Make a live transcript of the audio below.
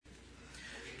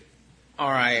All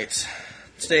right.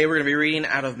 Today we're going to be reading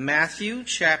out of Matthew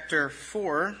chapter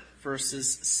 4,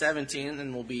 verses 17,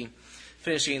 and we'll be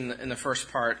finishing in the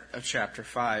first part of chapter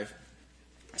 5.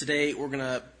 Today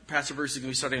Pastor Bruce is going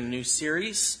to be starting a new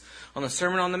series on the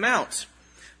Sermon on the Mount,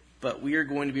 but we are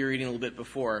going to be reading a little bit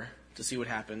before to see what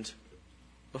happened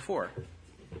before.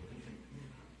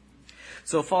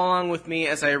 So follow along with me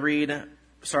as I read,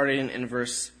 starting in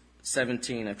verse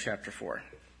 17 of chapter 4.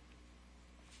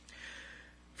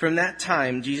 From that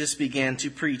time, Jesus began to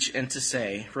preach and to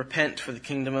say, "Repent, for the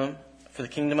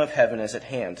kingdom of heaven is at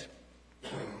hand."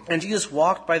 And Jesus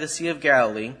walked by the Sea of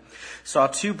Galilee, saw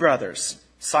two brothers,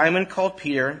 Simon called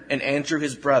Peter and Andrew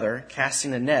his brother,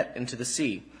 casting a net into the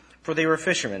sea, for they were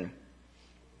fishermen.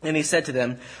 And he said to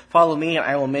them, "Follow me, and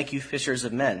I will make you fishers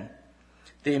of men."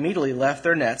 They immediately left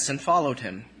their nets and followed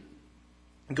him.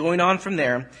 Going on from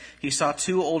there, he saw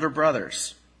two other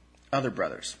brothers,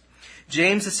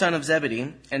 James the son of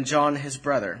Zebedee and John his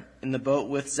brother, in the boat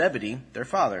with Zebedee their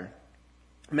father,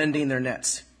 mending their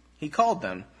nets. He called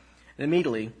them, and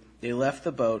immediately they left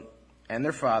the boat and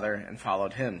their father and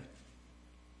followed him.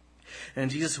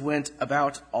 And Jesus went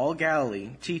about all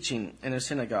Galilee, teaching in their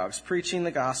synagogues, preaching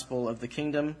the gospel of the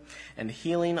kingdom, and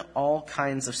healing all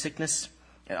kinds of sickness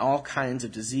and all kinds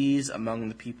of disease among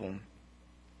the people.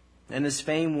 And his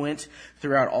fame went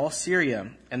throughout all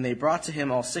Syria, and they brought to him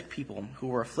all sick people who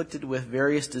were afflicted with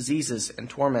various diseases and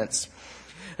torments,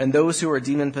 and those who were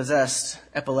demon-possessed,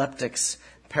 epileptics,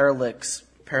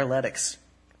 paralytics,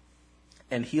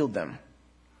 and healed them.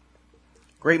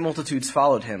 Great multitudes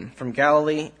followed him from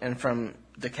Galilee and from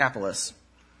Decapolis,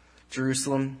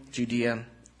 Jerusalem, Judea,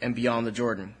 and beyond the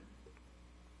Jordan.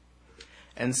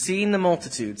 And seeing the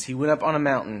multitudes, he went up on a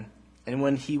mountain, and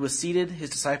when he was seated, his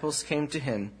disciples came to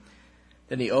him.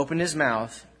 Then he opened his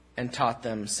mouth and taught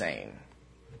them, saying,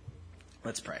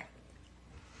 Let's pray.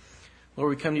 Lord,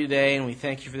 we come to you today, and we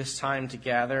thank you for this time to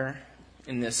gather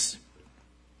in this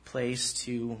place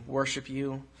to worship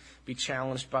you, be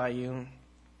challenged by you,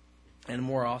 and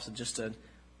more also just to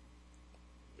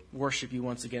worship you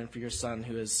once again for your Son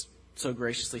who has so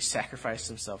graciously sacrificed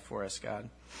himself for us, God.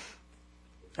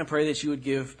 I pray that you would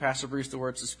give Pastor Bruce the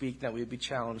words to speak, that we would be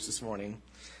challenged this morning.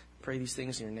 I pray these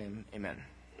things in your name. Amen.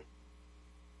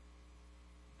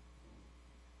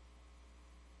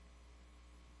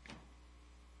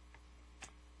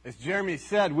 As Jeremy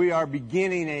said, we are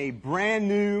beginning a brand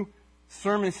new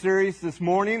sermon series this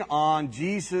morning on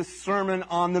Jesus' Sermon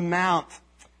on the Mount.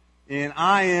 And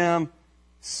I am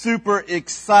super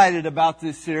excited about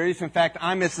this series. In fact,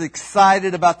 I'm as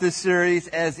excited about this series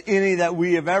as any that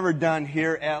we have ever done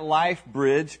here at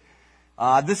LifeBridge.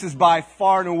 This is by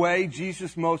far and away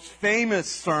Jesus' most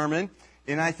famous sermon,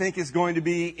 and I think is going to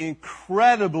be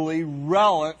incredibly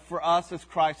relevant for us as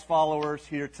Christ followers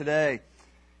here today.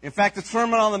 In fact, the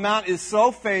Sermon on the Mount is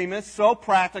so famous, so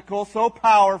practical, so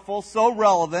powerful, so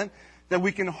relevant that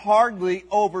we can hardly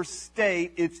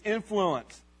overstate its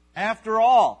influence. After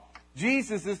all,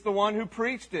 Jesus is the one who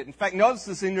preached it. In fact, notice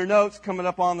this in your notes coming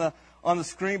up on the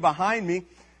screen behind me.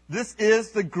 This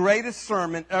is the greatest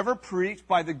sermon ever preached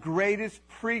by the greatest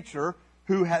preacher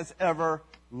who has ever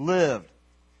lived.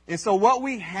 And so what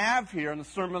we have here in the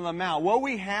Sermon on the Mount, what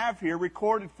we have here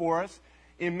recorded for us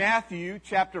in Matthew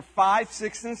chapter 5,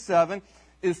 6, and 7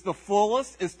 is the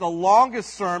fullest, it's the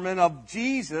longest sermon of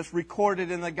Jesus recorded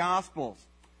in the Gospels.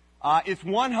 It's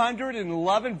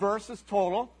 111 verses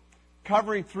total,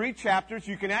 covering 3 chapters.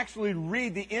 You can actually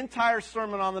read the entire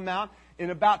Sermon on the Mount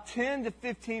in about 10 to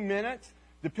 15 minutes,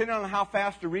 depending on how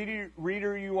fast a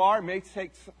reader you are. It may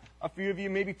take a few of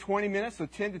you maybe 20 minutes, so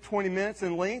 10 to 20 minutes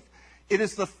in length. It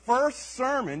is the first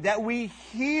sermon that we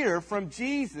hear from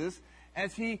Jesus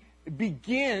as he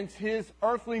begins his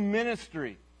earthly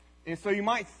ministry. And so you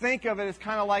might think of it as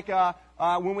kind of like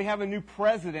when we have a new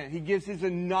president. He gives his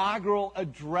inaugural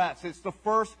address. It's the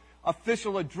first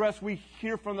official address we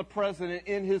hear from the president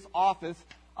in his office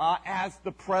as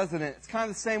the president. It's kind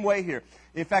of the same way here.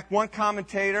 In fact, one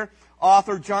commentator,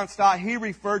 author John Stott, he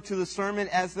referred to the sermon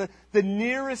as the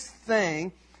nearest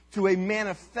thing to a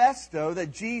manifesto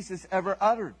that Jesus ever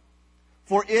uttered.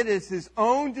 For it is his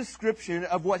own description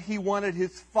of what he wanted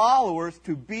his followers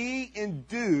to be and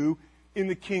do in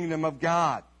the kingdom of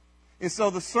God. And so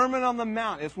the Sermon on the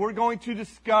Mount, as we're going to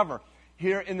discover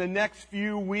here in the next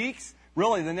few weeks,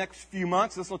 really the next few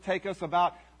months, this will take us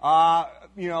about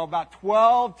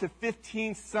 12 to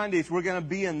 15 Sundays we're going to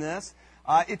be in this.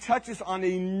 It touches on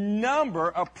a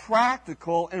number of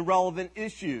practical and relevant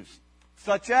issues,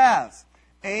 such as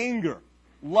anger,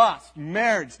 lust,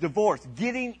 marriage, divorce,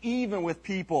 getting even with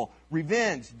people,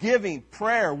 revenge, giving,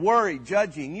 prayer, worry,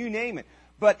 judging, you name it.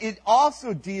 but it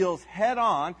also deals head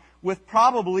on with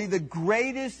probably the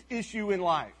greatest issue in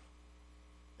life.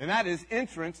 And that is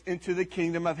entrance into the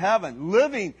kingdom of heaven,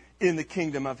 living in the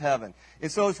kingdom of heaven.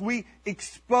 And so as we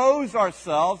expose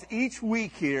ourselves each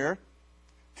week here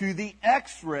to the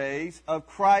x-rays of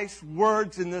Christ's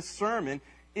words in this sermon,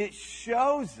 it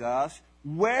shows us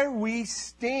where we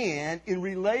stand in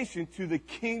relation to the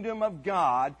kingdom of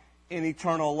God and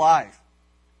eternal life.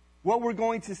 What we're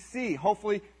going to see,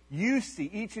 hopefully you see,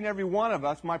 each and every one of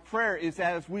us, my prayer is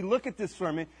that as we look at this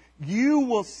sermon, you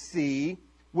will see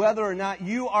whether or not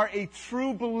you are a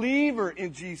true believer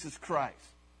in Jesus Christ,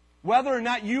 whether or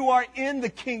not you are in the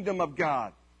kingdom of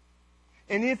God.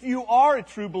 And if you are a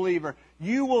true believer,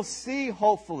 you will see,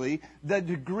 hopefully, the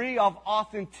degree of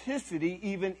authenticity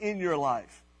even in your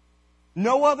life.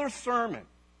 No other sermon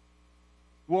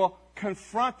will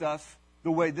confront us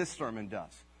the way this sermon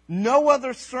does. No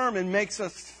other sermon makes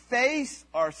us face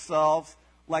ourselves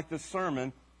like the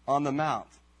Sermon on the Mount.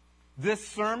 This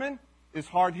sermon is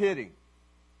hard-hitting.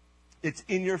 It's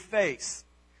in your face.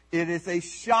 It is a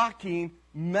shocking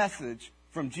message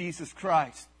from Jesus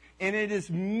Christ. And it is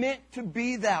meant to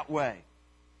be that way.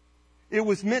 It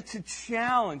was meant to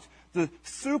challenge the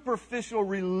superficial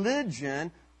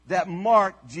religion that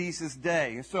marked Jesus'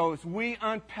 day. And so as we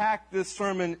unpack this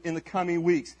sermon in the coming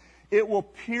weeks, it will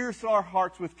pierce our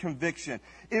hearts with conviction.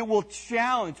 It will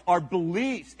challenge our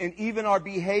beliefs and even our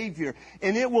behavior.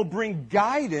 And it will bring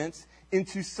guidance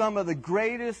into some of the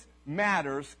greatest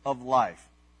matters of life.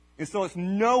 And so it's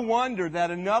no wonder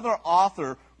that another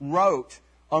author wrote,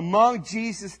 among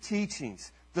Jesus'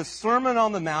 teachings, the Sermon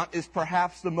on the Mount is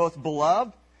perhaps the most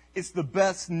beloved, it's the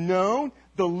best known,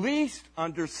 the least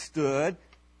understood,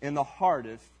 and the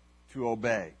hardest to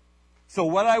obey. So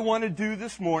what I want to do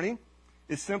this morning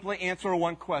is simply answer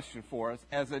one question for us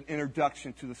as an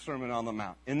introduction to the Sermon on the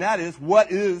Mount. And that is, what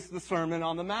is the Sermon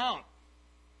on the Mount?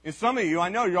 And some of you, I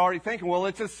know you're already thinking, well,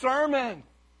 it's a sermon.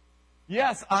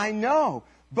 Yes, I know.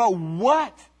 But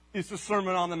what is the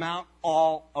Sermon on the Mount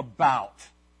all about?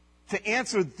 To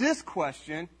answer this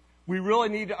question, we really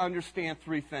need to understand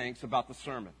three things about the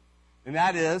sermon. And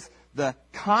that is the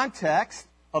context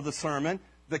of the sermon,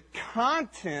 the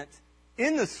content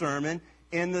in the sermon,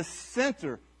 and the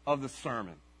center of the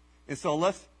sermon. And so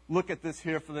let's look at this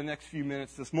here for the next few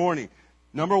minutes this morning.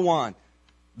 Number one,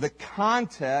 the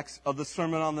context of the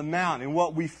Sermon on the Mount. And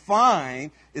what we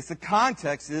find is the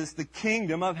context is the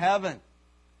kingdom of heaven.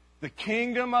 The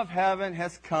kingdom of heaven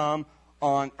has come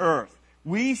on earth.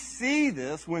 We see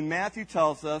this when Matthew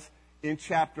tells us in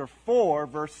chapter 4,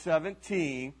 verse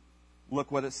 17.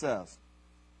 Look what it says.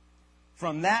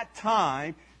 From that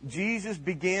time, Jesus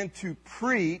began to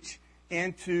preach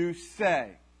and to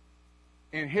say.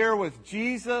 And here was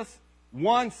Jesus'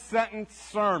 one-sentence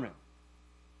sermon.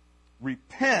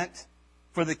 Repent,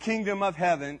 for the kingdom of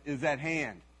heaven is at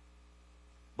hand.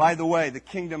 By the way, the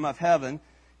kingdom of heaven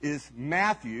is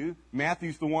Matthew.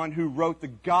 Matthew's the one who wrote the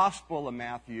Gospel of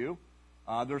Matthew.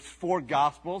 There's 4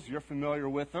 Gospels. You're familiar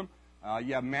with them.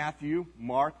 You have Matthew,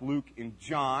 Mark, Luke, and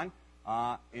John.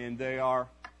 And they are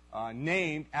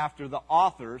named after the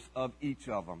authors of each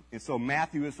of them. And so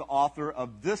Matthew is the author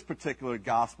of this particular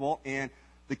Gospel. And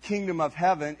the kingdom of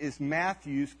heaven is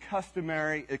Matthew's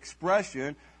customary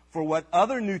expression for what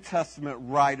other New Testament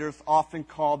writers often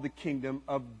call the kingdom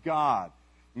of God.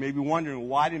 You may be wondering,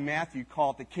 why did Matthew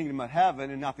call it the kingdom of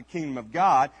heaven and not the kingdom of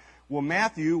God? Well,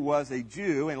 Matthew was a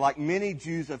Jew, and like many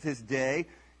Jews of his day,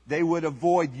 they would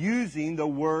avoid using the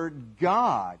word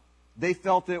God. They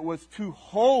felt it was too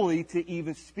holy to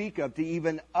even speak of, to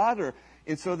even utter.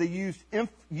 And so they used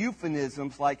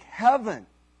euphemisms like heaven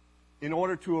in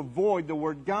order to avoid the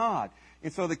word God.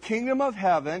 And so the kingdom of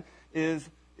heaven is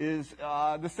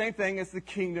the same thing as the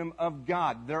kingdom of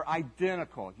God. They're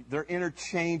identical. They're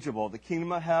interchangeable. The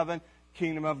kingdom of heaven,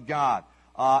 kingdom of God.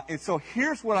 And so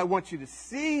here's what I want you to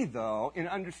see, though, and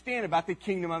understand about the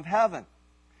kingdom of heaven.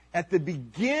 At the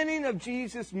beginning of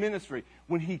Jesus' ministry,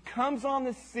 when he comes on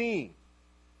the scene,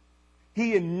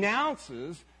 he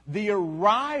announces the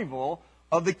arrival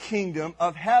of the kingdom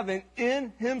of heaven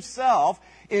in himself,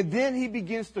 and then he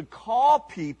begins to call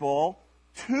people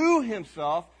to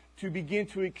himself to begin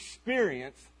to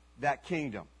experience that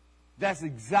kingdom. That's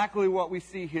exactly what we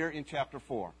see here in chapter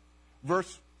 4.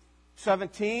 Verse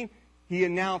 17, he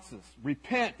announces,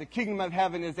 repent, the kingdom of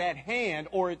heaven is at hand,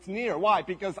 or it's near. Why?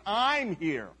 Because I'm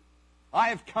here. I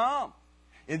have come.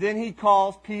 And then he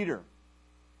calls Peter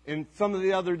and some of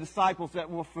the other disciples that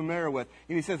we're familiar with.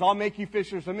 And he says, I'll make you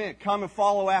fishers of men. Come and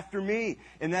follow after me.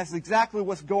 And that's exactly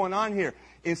what's going on here.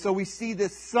 And so we see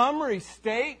this summary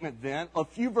statement then, a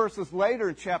few verses later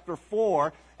in chapter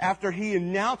 4, after he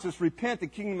announces, repent, the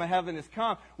kingdom of heaven has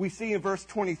come, we see in verse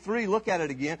 23, look at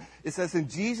it again, it says, and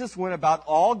Jesus went about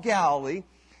all Galilee,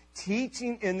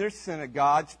 teaching in their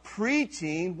synagogues,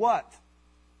 preaching what?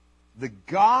 The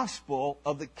gospel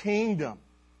of the kingdom,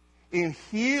 in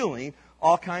healing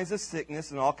all kinds of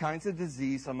sickness and all kinds of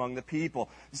disease among the people.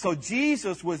 So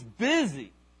Jesus was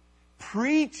busy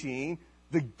preaching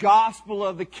the gospel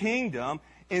of the kingdom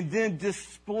and then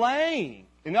displaying,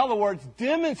 in other words,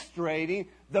 demonstrating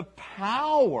the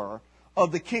power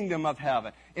of the kingdom of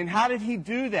heaven. And how did he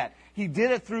do that? He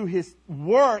did it through his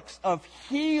works of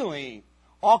healing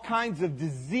all kinds of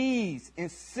disease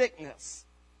and sickness.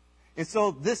 And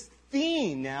so this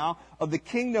theme now of the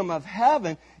kingdom of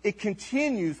heaven, it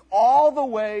continues all the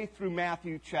way through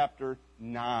Matthew chapter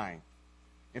 9.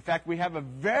 In fact, we have a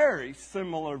very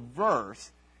similar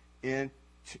verse in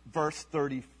verse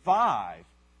 35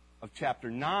 of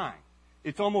chapter 9.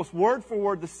 It's almost word for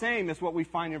word the same as what we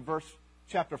find in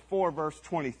chapter 4, verse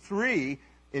 23.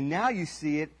 And now you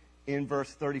see it in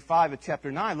verse 35 of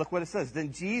chapter 9. Look what it says.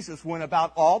 Then Jesus went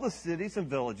about all the cities and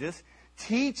villages,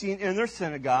 teaching in their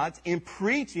synagogues and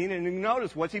preaching. And you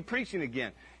notice, what's he preaching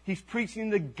again? He's preaching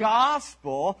the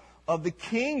gospel of the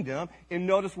kingdom. And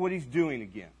notice what he's doing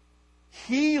again.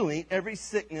 Healing every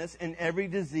sickness and every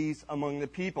disease among the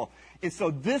people. And so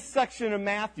this section of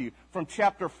Matthew, from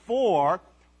chapter 4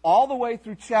 all the way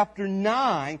through chapter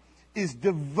 9, is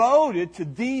devoted to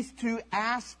these two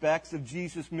aspects of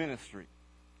Jesus' ministry.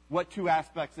 What two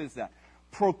aspects is that?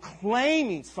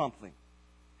 Proclaiming something.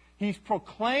 He's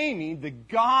proclaiming the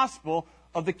gospel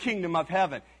of the kingdom of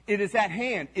heaven. It is at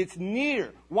hand. It's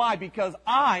near. Why? Because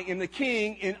I am the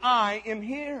king and I am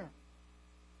here.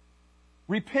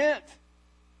 Repent.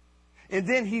 And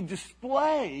then he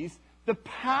displays the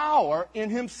power in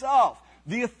himself,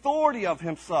 the authority of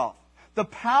himself, the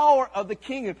power of the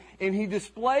kingdom. And he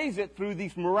displays it through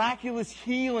these miraculous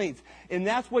healings. And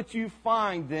that's what you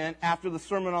find then after the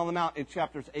Sermon on the Mount in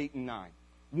chapters 8 and 9.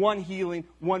 One healing,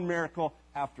 one miracle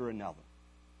after another.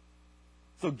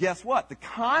 So guess what? The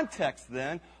context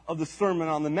then of the Sermon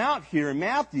on the Mount here in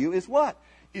Matthew is what?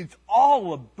 It's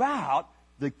all about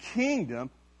the kingdom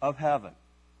of heaven.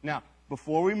 Now,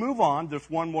 before we move on, there's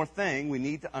one more thing we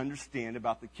need to understand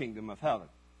about the kingdom of heaven.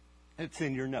 It's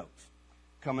in your notes.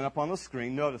 Coming up on the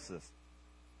screen, notice this.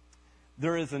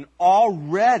 There is an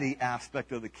already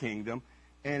aspect of the kingdom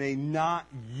and a not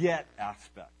yet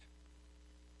aspect.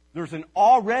 There's an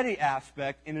already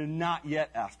aspect and a not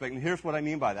yet aspect. And here's what I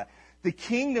mean by that. The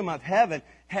kingdom of heaven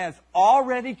has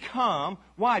already come.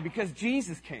 Why? Because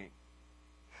Jesus came.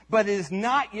 But it is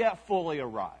not yet fully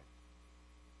arrived.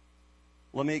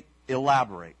 Let me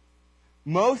elaborate.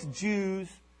 Most Jews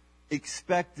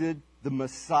expected the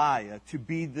Messiah to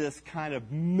be this kind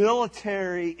of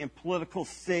military and political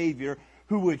savior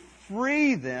who would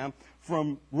free them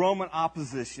from Roman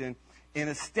opposition and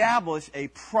establish a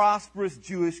prosperous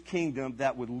Jewish kingdom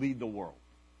that would lead the world.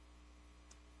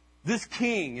 This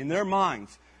king, in their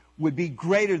minds, would be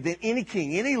greater than any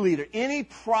king, any leader, any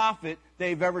prophet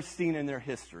they've ever seen in their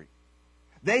history.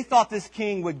 They thought this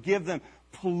king would give them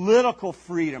political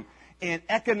freedom and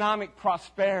economic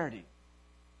prosperity.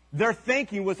 Their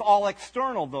thinking was all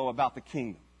external, though, about the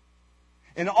kingdom.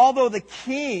 And although the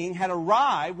king had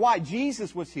arrived, why?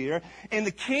 Jesus was here, and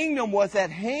the kingdom was at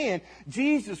hand,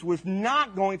 Jesus was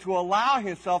not going to allow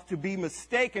himself to be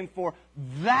mistaken for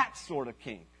that sort of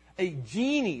king, a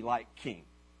genie-like king,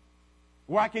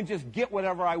 where I can just get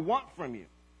whatever I want from you.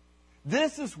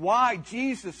 This is why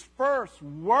Jesus' first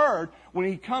word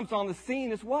when he comes on the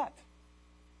scene is what?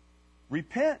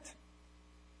 Repent.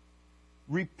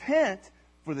 Repent,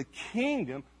 for the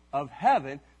kingdom of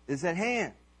heaven is at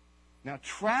hand. Now,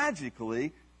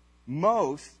 tragically,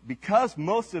 because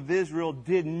most of Israel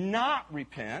did not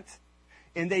repent,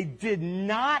 and they did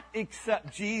not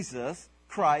accept Jesus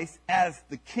Christ as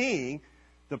the king,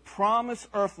 the promised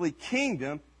earthly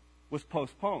kingdom was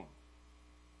postponed.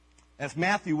 As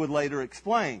Matthew would later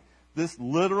explain, this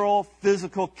literal,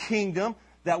 physical kingdom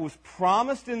that was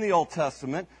promised in the Old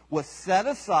Testament was set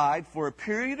aside for a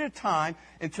period of time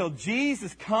until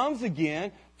Jesus comes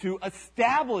again to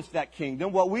establish that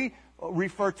kingdom, what we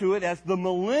refer to it as the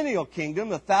millennial kingdom,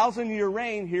 the 1,000-year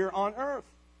reign here on earth.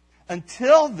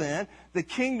 Until then, the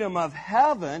kingdom of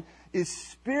heaven is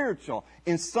spiritual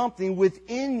and something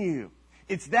within you.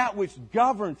 It's that which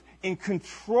governs and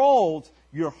controls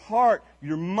your heart,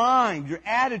 your mind, your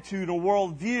attitude and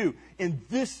worldview. And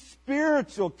this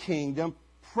spiritual kingdom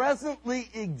presently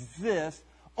exists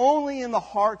only in the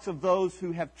hearts of those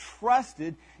who have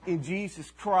trusted in Jesus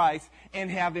Christ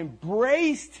and have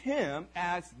embraced Him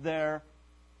as their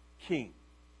King.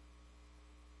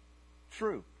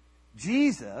 True.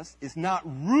 Jesus is not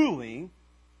ruling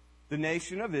the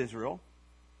nation of Israel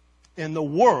and the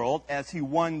world as he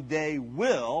one day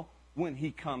will when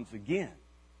he comes again.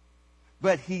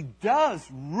 But he does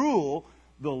rule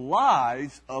the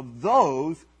lives of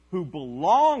those who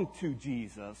belong to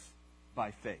Jesus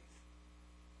by faith.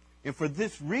 And for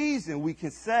this reason, we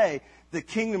can say the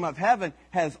kingdom of heaven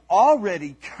has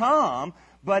already come,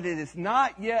 but it has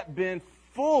not yet been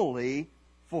fully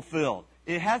fulfilled.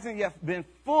 It hasn't yet been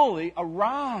fully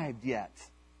arrived yet.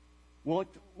 We'll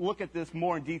look at this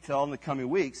more in detail in the coming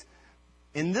weeks.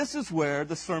 And this is where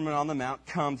the Sermon on the Mount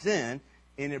comes in,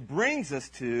 and it brings us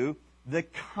to the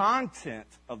content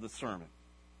of the sermon.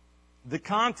 The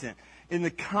content. And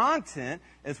the content,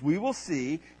 as we will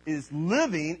see, is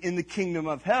living in the kingdom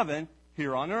of heaven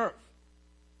here on earth.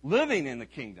 Living in the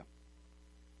kingdom.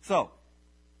 So,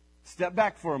 step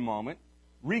back for a moment.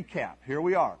 Recap. Here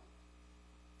we are.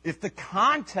 If the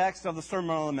context of the Sermon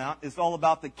on the Mount is all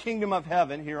about the kingdom of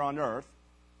heaven here on earth,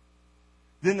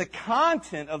 then the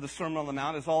content of the Sermon on the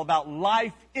Mount is all about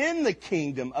life in the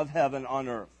kingdom of heaven on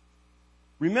earth.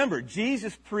 Remember,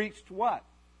 Jesus preached what?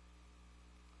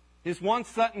 His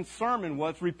one-sentence sermon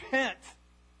was, repent,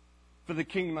 for the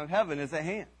kingdom of heaven is at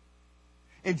hand.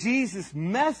 And Jesus'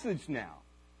 message now,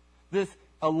 this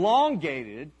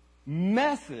elongated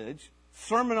message,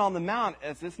 Sermon on the Mount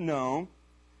as it's known,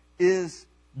 is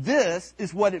this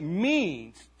is what it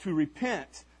means to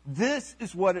repent. This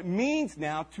is what it means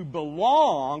now to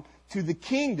belong to the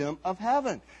kingdom of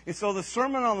heaven. And so the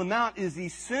Sermon on the Mount is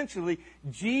essentially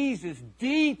Jesus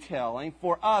detailing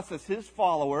for us as his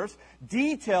followers,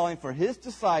 detailing for his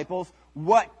disciples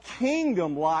what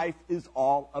kingdom life is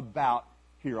all about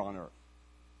here on earth.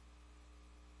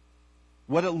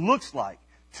 What it looks like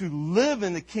to live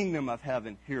in the kingdom of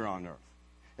heaven here on earth.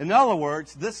 In other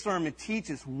words, this sermon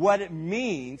teaches what it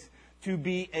means to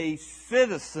be a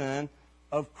citizen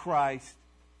of Christ's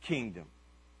kingdom.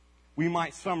 We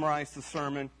might summarize the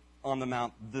Sermon on the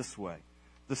Mount this way.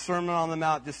 The Sermon on the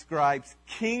Mount describes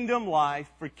kingdom life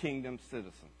for kingdom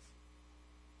citizens.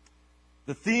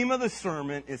 The theme of the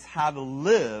sermon is how to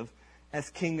live as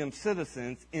kingdom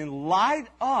citizens in light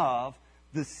of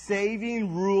the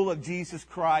saving rule of Jesus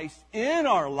Christ in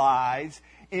our lives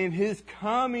and his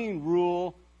coming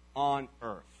rule on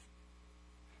earth.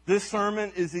 This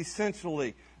sermon is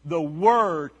essentially the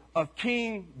word of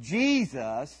King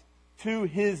Jesus to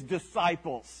his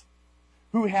disciples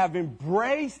who have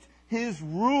embraced his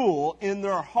rule in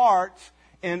their hearts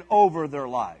and over their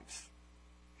lives.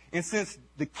 And since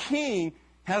the king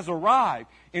has arrived,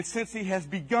 and since he has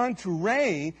begun to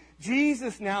reign,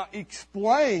 Jesus now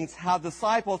explains how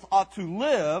disciples ought to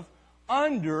live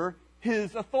under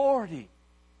his authority.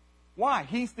 Why?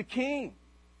 He's the king.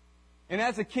 And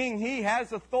as a king, he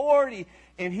has authority,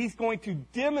 and he's going to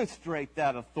demonstrate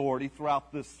that authority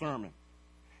throughout this sermon.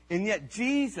 And yet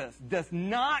Jesus does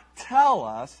not tell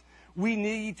us we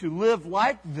need to live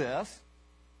like this,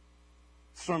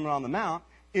 Sermon on the Mount,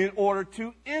 in order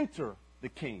to enter the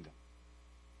kingdom.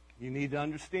 You need to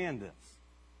understand this.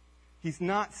 He's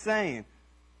not saying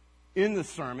in the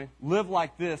sermon, live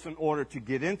like this in order to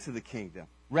get into the kingdom.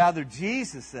 Rather,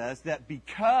 Jesus says that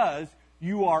because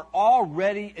you are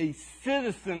already a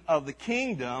citizen of the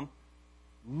kingdom,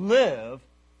 live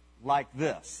like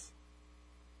this.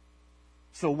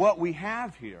 So what we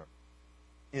have here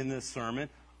in this sermon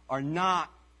are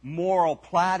not moral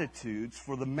platitudes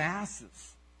for the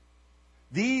masses.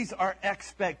 These are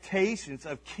expectations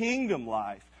of kingdom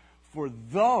life for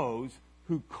those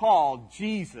who call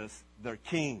Jesus their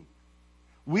king.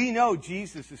 We know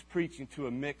Jesus is preaching to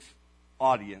a mixed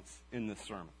audience in this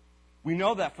sermon. We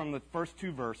know that from the first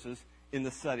two verses in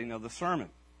the setting of the sermon.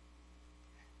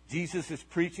 Jesus is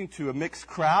preaching to a mixed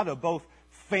crowd of both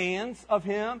fans of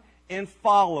him and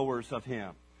followers of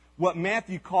him. What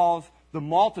Matthew calls the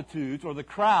multitudes or the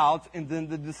crowds, and then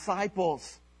the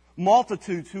disciples.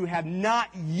 Multitudes who have not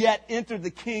yet entered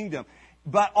the kingdom,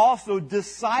 but also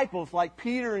disciples like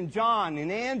Peter and John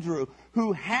and Andrew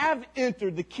who have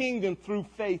entered the kingdom through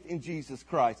faith in Jesus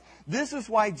Christ. This is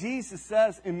why Jesus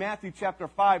says in Matthew chapter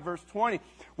 5, verse 20,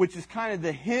 which is kind of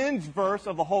the hinge verse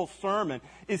of the whole sermon.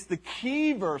 It's the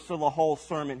key verse of the whole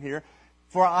sermon here.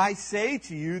 For I say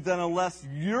to you that unless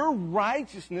your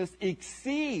righteousness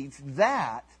exceeds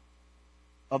that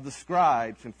of the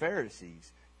scribes and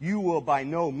Pharisees, you will by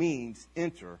no means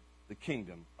enter the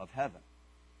kingdom of heaven.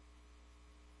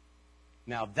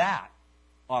 Now that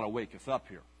ought to wake us up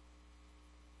here.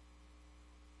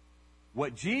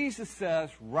 What Jesus says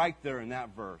right there in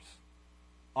that verse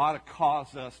ought to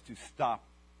cause us to stop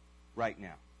right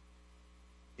now.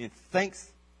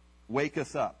 Wake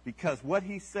us up. Because what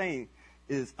he's saying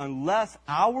is unless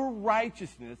our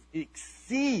righteousness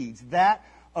exceeds that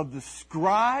of the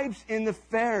scribes and the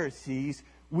Pharisees,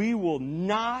 we will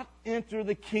not enter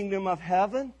the kingdom of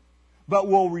heaven, but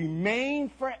will remain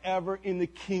forever in the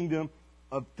kingdom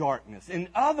of darkness. In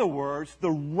other words,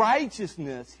 the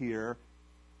righteousness here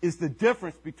is the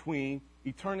difference between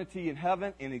eternity in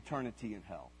heaven and eternity in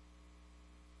hell.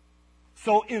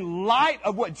 So in light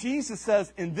of what Jesus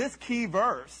says in this key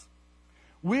verse,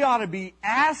 we ought to be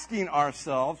asking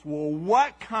ourselves, well,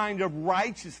 what kind of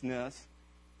righteousness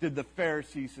did the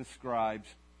Pharisees and scribes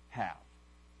have?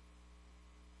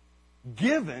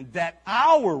 Given that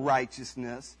our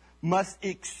righteousness must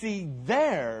exceed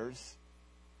theirs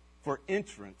for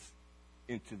entrance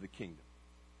into the kingdom.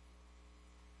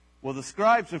 Well, the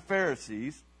scribes and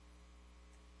Pharisees,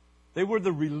 they were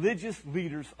the religious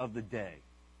leaders of the day.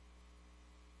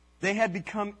 They had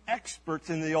become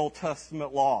experts in the Old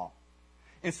Testament law.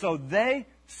 And so they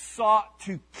sought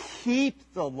to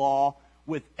keep the law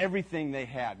with everything they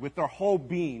had, with their whole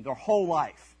being, their whole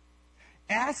life.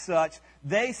 As such,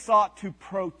 they sought to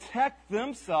protect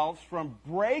themselves from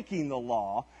breaking the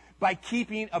law by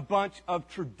keeping a bunch of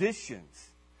traditions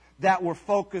that were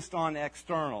focused on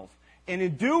externals. And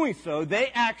in doing so,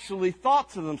 they actually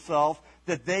thought to themselves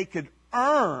that they could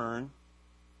earn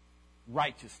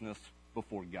righteousness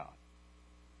before God.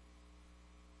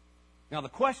 Now the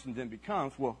question then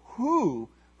becomes, well, who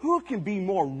can be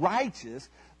more righteous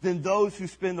than those who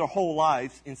spend their whole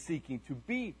lives in seeking to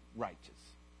be righteous?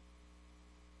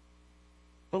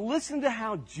 But listen to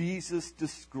how Jesus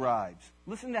describes,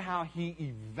 listen to how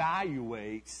he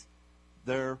evaluates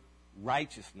their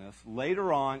righteousness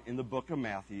later on in the book of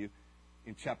Matthew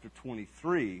in chapter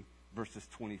 23, verses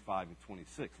 25 and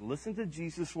 26. Listen to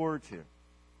Jesus' words here.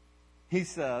 He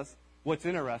says, what's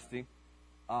interesting,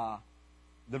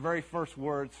 the very first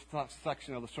words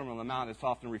section of the Sermon on the Mount is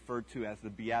often referred to as the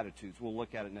Beatitudes. We'll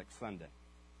look at it next Sunday.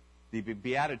 The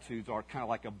Beatitudes are kind of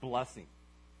like a blessing.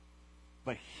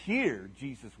 But here,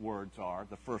 Jesus' words are,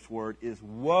 the first word is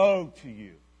woe to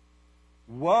you.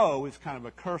 Woe is kind of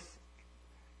a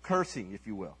cursing, if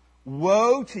you will.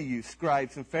 Woe to you,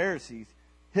 scribes and Pharisees,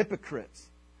 hypocrites.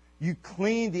 You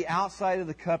clean the outside of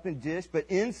the cup and dish, but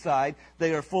inside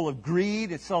they are full of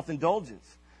greed and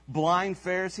self-indulgence. Blind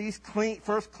Pharisees,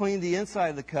 first clean the inside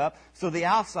of the cup, so the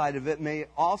outside of it may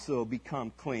also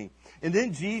become clean. And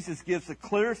then Jesus gives the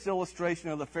clearest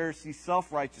illustration of the Pharisees'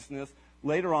 self-righteousness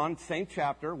later on, same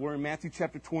chapter. We're in Matthew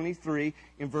chapter 23,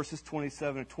 in verses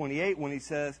 27 and 28, when he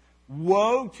says,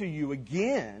 woe to you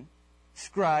again,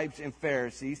 scribes and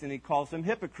Pharisees, and he calls them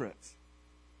hypocrites.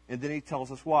 And then he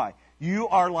tells us why. You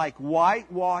are like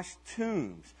whitewashed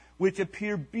tombs, which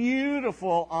appear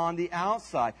beautiful on the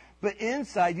outside, but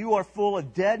inside you are full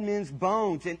of dead men's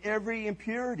bones and every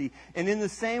impurity. And in the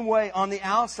same way, on the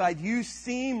outside, you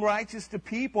seem righteous to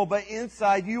people, but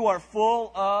inside you are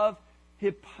full of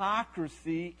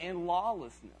hypocrisy and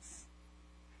lawlessness.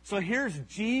 So here's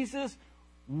Jesus'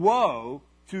 woe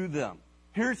to them.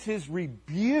 Here's his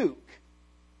rebuke.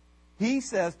 He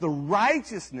says the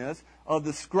righteousness of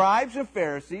the scribes and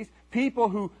Pharisees, people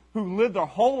who live their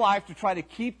whole life to try to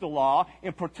keep the law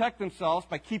and protect themselves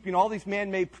by keeping all these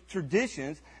man-made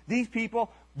traditions, these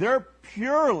people, they're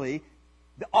purely,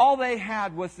 all they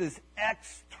had was this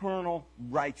external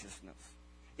righteousness.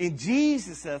 And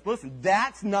Jesus says, listen,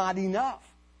 that's not enough.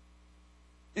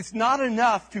 It's not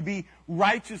enough to be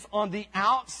righteous on the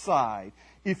outside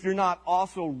if you're not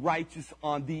also righteous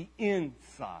on the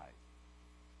inside.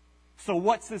 So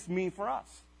what's this mean for us?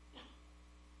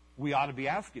 We ought to be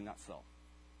asking ourselves.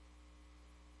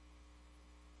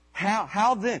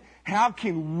 How then? How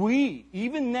can we,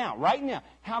 even now, right now,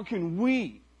 how can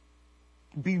we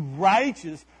be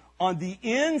righteous on the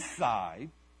inside?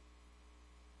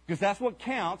 Because that's what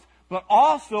counts, but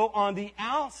also on the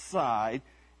outside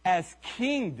as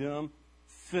kingdom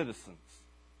citizens.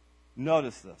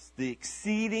 Notice this, the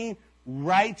exceeding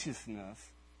righteousness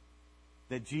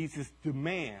that Jesus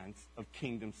demands of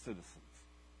kingdom citizens.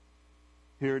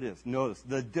 Here it is. Notice,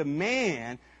 the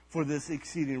demand for this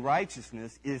exceeding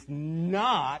righteousness is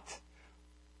not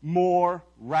more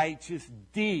righteous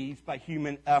deeds by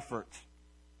human effort.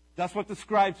 That's what the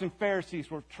scribes and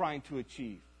Pharisees were trying to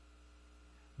achieve.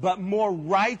 But more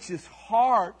righteous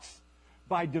hearts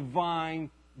by divine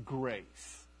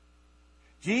grace.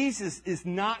 Jesus is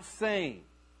not saying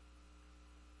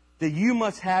that you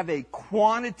must have a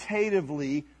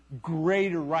quantitatively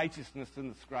greater righteousness than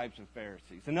the scribes and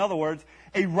Pharisees. In other words,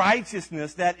 a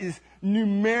righteousness that is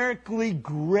numerically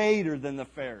greater than the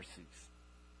Pharisees.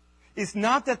 It's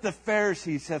not that the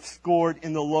Pharisees have scored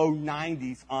in the low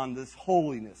 90s on this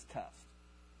holiness test.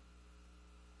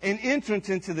 An entrance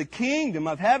into the kingdom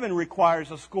of heaven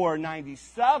requires a score of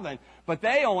 97, but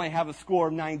they only have a score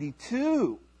of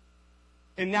 92.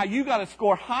 And now you got to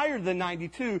score higher than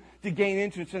 92 to gain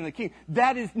entrance into the kingdom.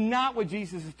 That is not what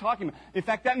Jesus is talking about. In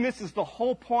fact, that misses the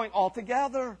whole point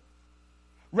altogether.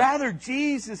 Rather,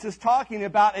 Jesus is talking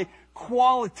about a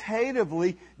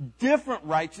qualitatively different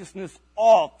righteousness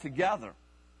altogether.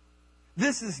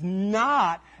 This is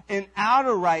not an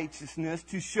outer righteousness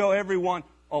to show everyone,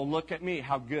 oh, look at me,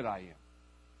 how good I am.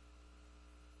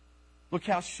 Look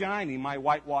how shiny my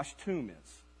whitewashed tomb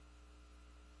is.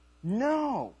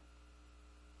 No.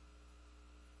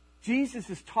 Jesus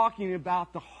is talking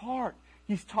about the heart.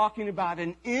 He's talking about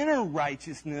an inner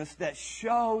righteousness that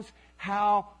shows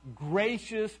how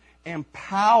gracious and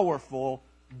powerful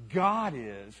God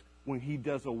is when He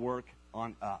does a work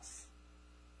on us.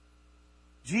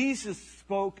 Jesus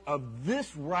spoke of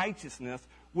this righteousness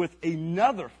with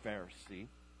another Pharisee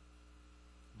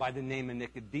by the name of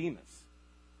Nicodemus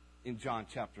in John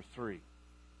chapter 3.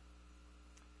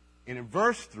 And in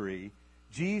verse 3,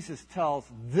 Jesus tells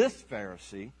this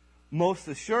Pharisee, most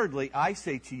assuredly, I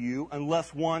say to you,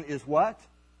 unless one is what?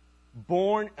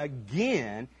 Born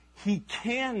again, he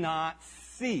cannot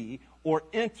see or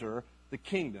enter the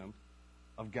kingdom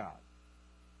of God.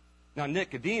 Now,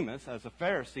 Nicodemus, as a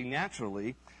Pharisee,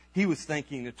 naturally, he was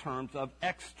thinking in terms of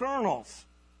externals,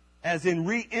 as in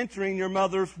re-entering your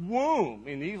mother's womb.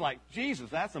 And he's like, Jesus,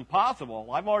 that's impossible.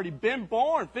 I've already been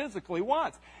born physically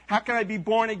once. How can I be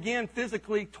born again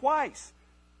physically twice?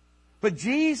 But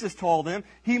Jesus told him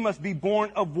he must be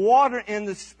born of water and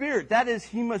the Spirit. That is,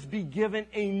 he must be given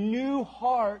a new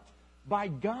heart by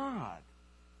God.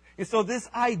 And so this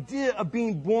idea of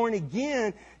being born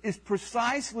again is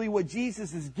precisely what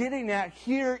Jesus is getting at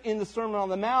here in the Sermon on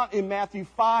the Mount in Matthew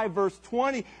 5, verse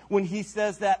 20, when He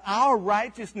says that our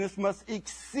righteousness must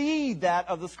exceed that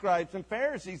of the scribes and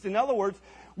Pharisees. In other words,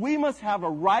 we must have a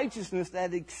righteousness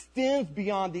that extends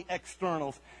beyond the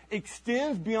externals,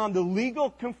 extends beyond the legal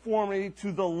conformity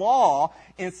to the law,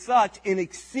 and such an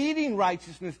exceeding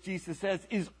righteousness, Jesus says,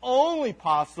 is only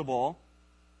possible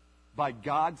by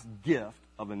God's gift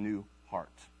of a new heart.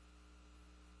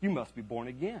 You must be born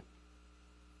again.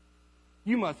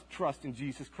 You must trust in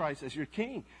Jesus Christ as your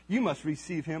King. You must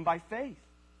receive Him by faith.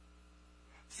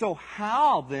 So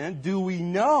how then do we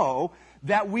know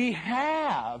that we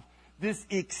have this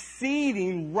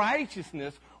exceeding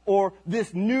righteousness or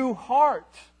this new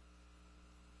heart?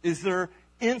 Is there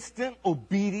instant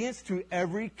obedience to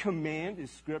every command in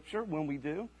Scripture when we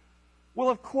do? Well,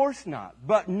 of course not.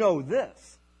 But know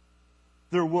this.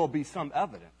 There will be some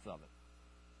evidence of it.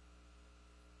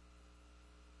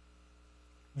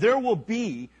 There will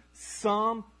be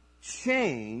some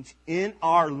change in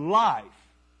our life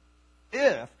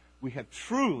if we have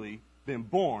truly been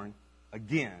born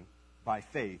again by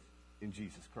faith in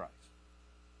Jesus Christ.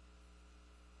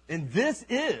 And this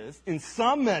is, in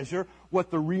some measure, what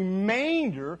the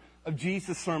remainder of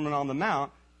Jesus' Sermon on the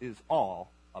Mount is all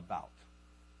about.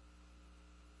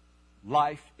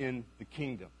 Life in the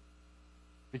kingdom.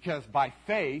 Because by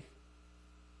faith,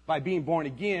 by being born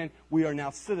again, we are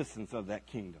now citizens of that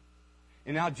kingdom.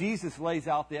 And now Jesus lays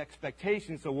out the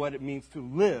expectations of what it means to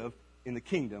live in the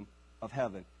kingdom of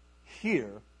heaven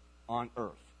here on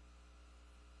earth.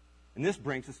 And this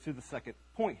brings us to the second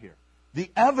point here.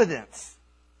 The evidence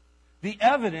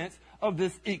of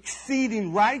this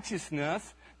exceeding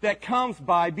righteousness that comes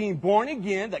by being born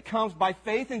again, that comes by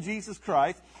faith in Jesus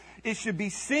Christ. It should be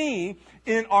seen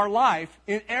in our life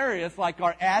in areas like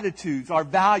our attitudes, our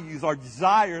values, our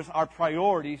desires, our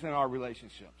priorities, and our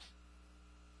relationships.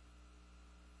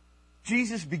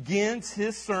 Jesus begins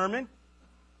His sermon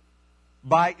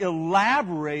by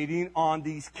elaborating on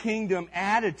these kingdom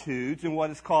attitudes and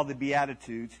what is called the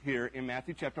Beatitudes here in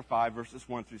Matthew chapter 5, verses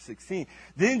 1 through 16.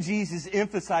 Then Jesus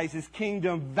emphasizes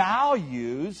kingdom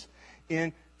values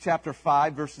in chapter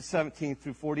 5, verses 17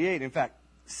 through 48. In fact,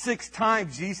 6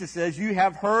 times Jesus says, you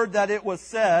have heard that it was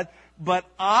said, but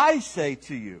I say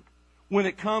to you. When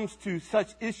it comes to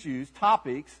such issues,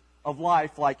 topics of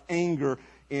life like anger,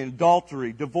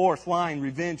 adultery, divorce, lying,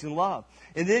 revenge, and love.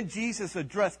 And then Jesus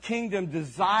addressed kingdom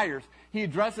desires. He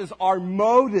addresses our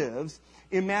motives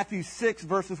in Matthew 6,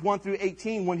 verses 1 through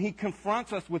 18, when He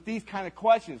confronts us with these kind of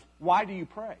questions. Why do you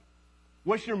pray?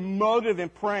 What's your motive in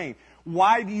praying?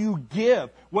 Why do you give?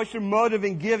 What's your motive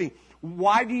in giving?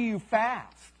 Why do you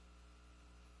fast?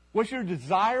 What's your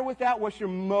desire with that? What's your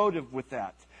motive with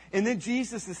that? And then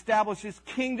Jesus establishes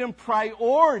kingdom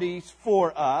priorities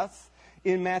for us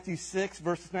in Matthew 6,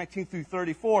 verses 19 through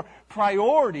 34.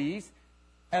 Priorities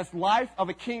as life of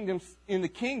a kingdom, in the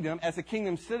kingdom, as a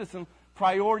kingdom citizen,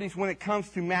 priorities when it comes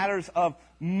to matters of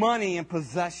money and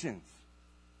possessions,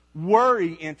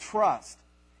 worry and trust,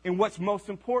 and what's most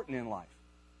important in life.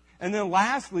 And then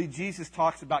lastly, Jesus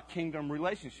talks about kingdom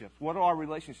relationships. What do our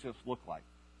relationships look like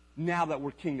now that we're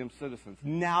kingdom citizens,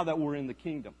 now that we're in the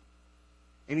kingdom?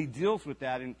 And he deals with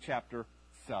that in chapter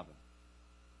 7.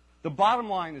 The bottom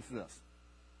line is this.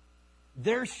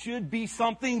 There should be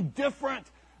something different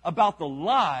about the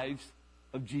lives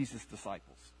of Jesus'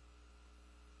 disciples.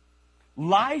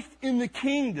 Life in the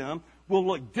kingdom will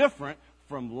look different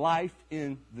from life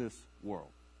in this world.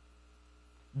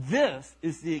 This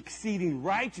is the exceeding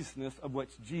righteousness of which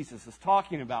Jesus is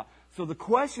talking about. So the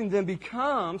question then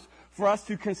becomes for us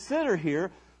to consider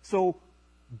here, so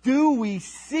do we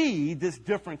see this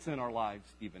difference in our lives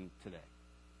even today?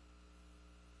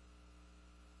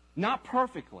 Not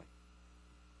perfectly.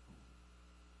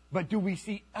 But do we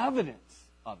see evidence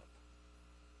of it?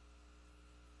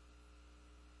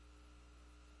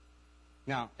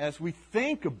 Now, as we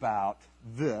think about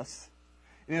this,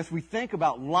 and as we think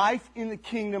about life in the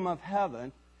kingdom of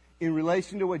heaven in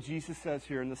relation to what Jesus says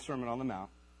here in the Sermon on the Mount,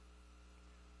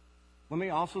 let me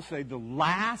also say the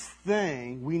last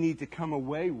thing we need to come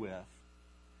away with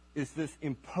is this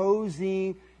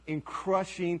imposing and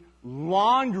crushing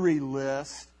laundry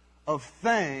list of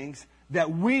things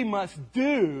that we must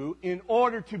do in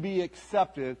order to be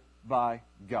accepted by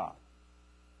God.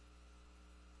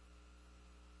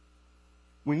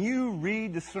 When you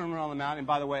read the Sermon on the Mount, and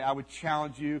by the way, I would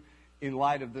challenge you in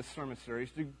light of this sermon series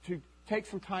to take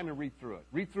some time and read through it.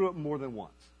 Read through it more than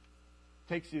once.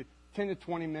 It takes you 10 to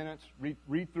 20 minutes,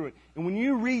 read through it. And when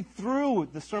you read through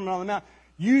the Sermon on the Mount,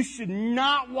 you should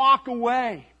not walk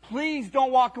away. Please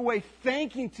don't walk away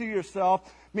thinking to yourself,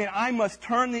 man, I must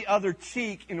turn the other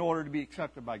cheek in order to be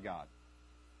accepted by God.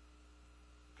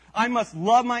 I must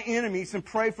love my enemies and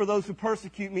pray for those who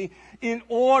persecute me in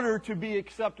order to be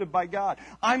accepted by God.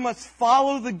 I must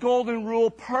follow the golden rule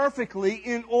perfectly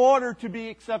in order to be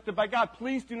accepted by God.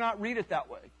 Please do not read it that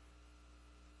way.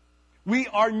 We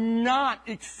are not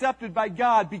accepted by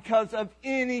God because of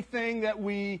anything that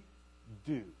we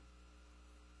do.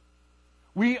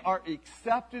 We are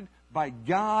accepted by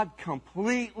God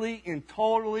completely and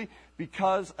totally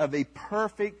because of a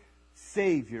perfect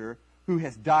Savior who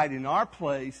has died in our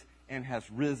place and has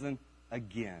risen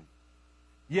again.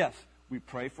 Yes, we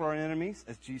pray for our enemies,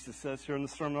 as Jesus says here in the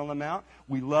Sermon on the Mount.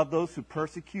 We love those who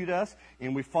persecute us,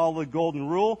 and we follow the golden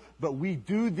rule, but we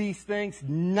do these things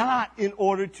not in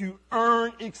order to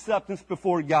earn acceptance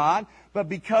before God, but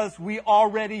because we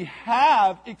already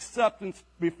have acceptance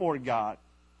before God.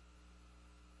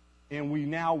 And we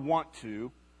now want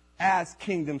to, as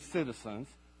kingdom citizens,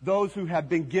 those who have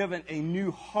been given a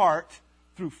new heart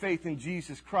through faith in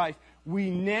Jesus Christ, we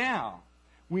now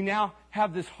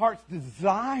have this heart's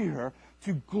desire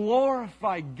to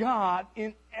glorify God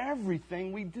in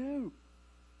everything we do.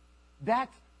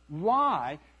 That's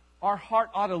why our heart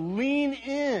ought to lean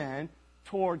in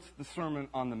towards the Sermon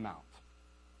on the Mount.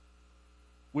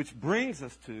 Which brings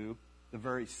us to the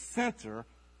very center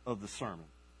of the sermon.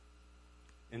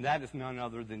 And that is none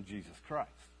other than Jesus Christ.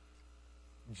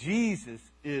 Jesus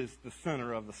is the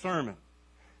center of the sermon.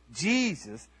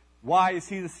 Jesus, why is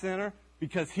he the center?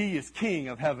 Because he is King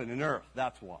of heaven and earth.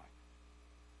 That's why.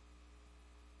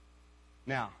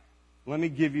 Now, let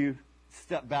me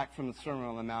step back from the Sermon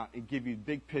on the Mount and give you a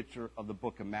big picture of the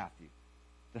book of Matthew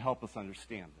to help us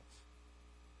understand this.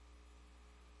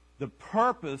 The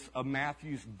purpose of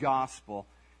Matthew's gospel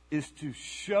is to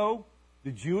show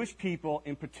the Jewish people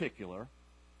in particular,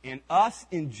 and us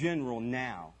in general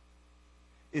now,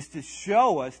 is to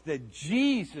show us that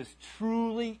Jesus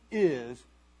truly is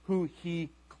who he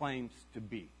claims to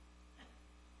be.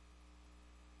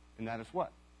 And that is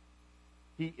what?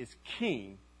 He is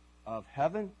King of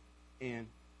heaven and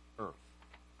earth.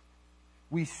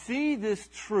 We see this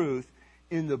truth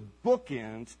in the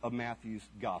bookends of Matthew's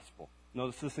gospel.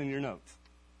 Notice this in your notes.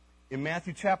 In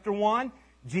Matthew chapter 1,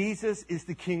 Jesus is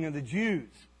the King of the Jews.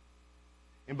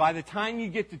 And by the time you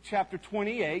get to chapter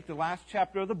 28, the last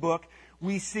chapter of the book,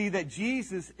 we see that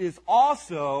Jesus is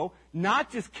also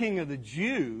not just King of the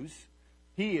Jews,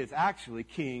 he is actually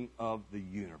King of the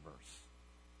universe.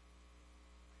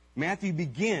 Matthew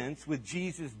begins with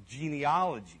Jesus'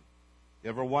 genealogy. You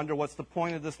ever wonder what's the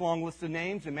point of this long list of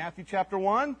names in Matthew chapter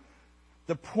 1?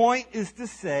 The point is to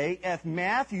say, as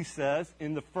Matthew says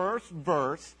in the first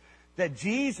verse, that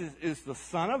Jesus is the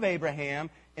son of Abraham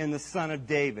and the son of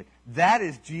David. That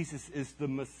is, Jesus is the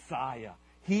Messiah.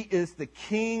 He is the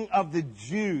King of the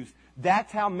Jews.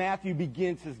 That's how Matthew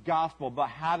begins his gospel. But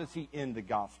how does he end the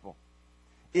gospel?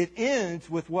 It ends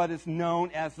with what is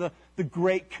known as the the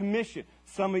Great Commission.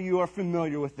 Some of you are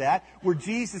familiar with that, where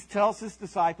Jesus tells his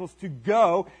disciples to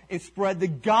go and spread the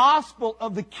gospel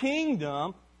of the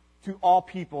kingdom to all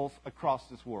peoples across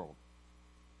this world.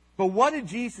 But what did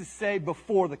Jesus say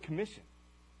before the commission?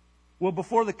 Well,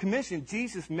 before the commission,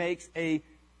 Jesus makes an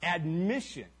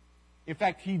admission. In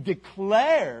fact, he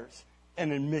declares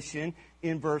an admission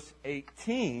in verse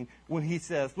 18 when he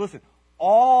says, listen,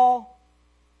 all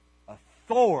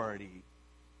authority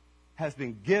has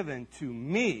been given to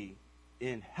me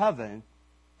in heaven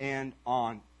and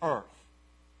on earth.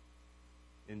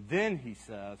 And then he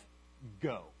says,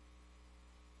 go.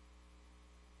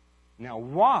 Now,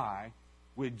 why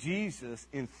would Jesus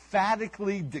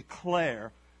emphatically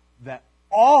declare that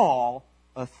all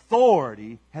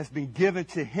authority has been given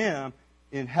to him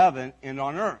in heaven and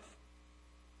on earth?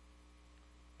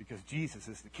 Because Jesus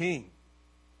is the King.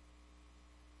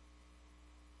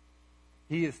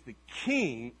 He is the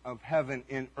King of heaven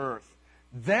and earth.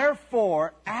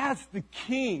 Therefore, as the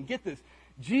King, get this,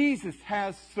 Jesus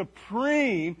has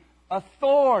supreme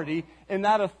authority, and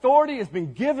that authority has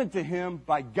been given to him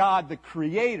by God, the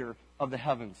Creator of the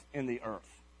heavens and the earth.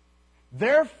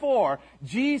 Therefore,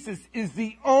 Jesus is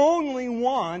the only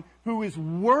one who is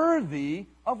worthy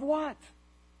of what?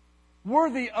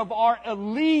 Worthy of our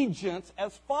allegiance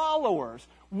as followers.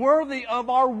 Worthy of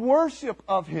our worship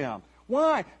of him.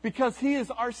 Why? Because he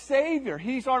is our Savior.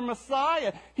 He's our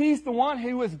Messiah. He's the one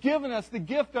who has given us the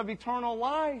gift of eternal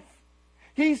life.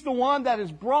 He's the one that has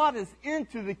brought us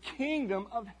into the kingdom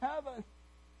of heaven.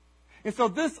 And so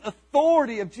this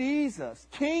authority of Jesus,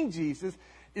 King Jesus,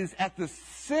 is at the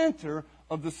center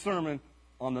of the Sermon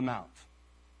on the Mount.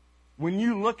 When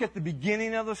you look at the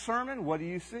beginning of the sermon, what do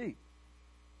you see?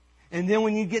 And then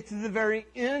when you get to the very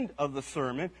end of the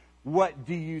sermon, what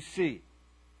do you see?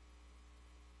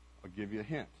 I'll give you a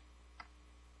hint.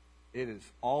 It is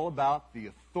all about the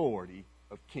authority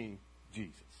of King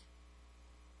Jesus.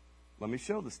 Let me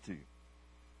show this to you.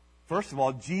 First of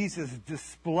all, Jesus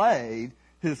displayed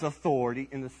his authority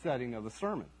in the setting of the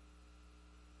sermon.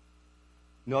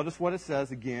 Notice what it says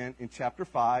again in chapter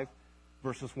 5,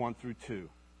 verses 1 through 2.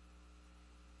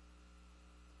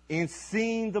 And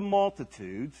seeing the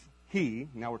multitudes,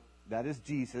 that is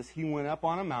Jesus, he went up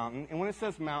on a mountain. And when it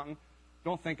says mountain,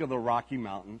 don't think of the Rocky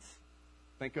Mountains.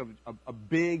 Think of a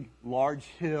big, large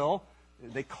hill.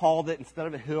 They called it, instead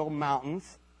of a hill,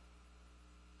 mountains.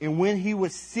 And when he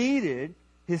was seated,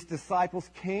 his disciples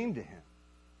came to him.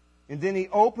 And then he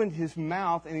opened his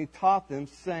mouth and he taught them,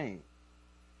 saying.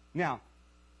 Now,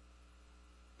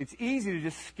 it's easy to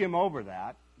just skim over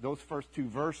those first two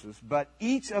verses, but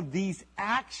each of these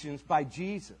actions by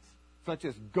Jesus, such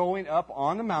as going up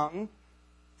on the mountain,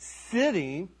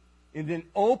 sitting, and then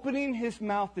opening his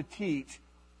mouth to teach,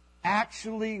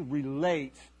 actually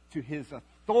relates to his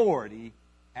authority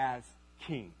as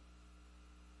king.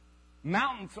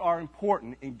 Mountains are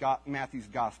important in Matthew's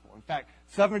gospel. In fact,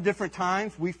 7 different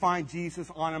times we find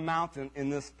Jesus on a mountain in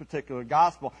this particular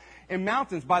gospel. And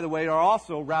mountains, by the way, are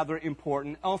also rather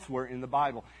important elsewhere in the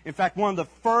Bible. In fact, one of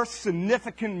the first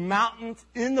significant mountains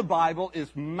in the Bible is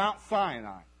Mount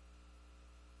Sinai.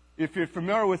 If you're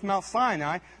familiar with Mount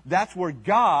Sinai, that's where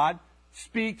God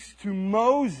speaks to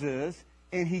Moses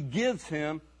and he gives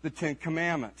him the 10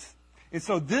 Commandments. And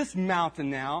so this mountain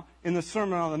now, in the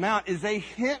Sermon on the Mount, is a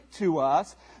hint to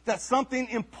us that something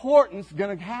important is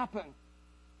going to happen.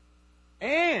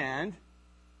 And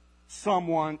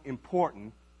someone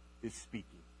important is speaking.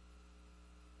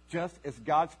 Just as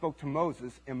God spoke to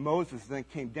Moses, and Moses then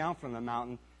came down from the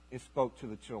mountain and spoke to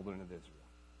the children of Israel.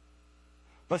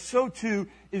 But so too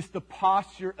is the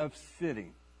posture of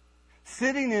sitting.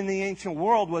 Sitting in the ancient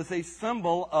world was a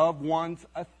symbol of one's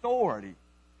authority.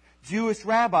 Jewish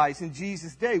rabbis in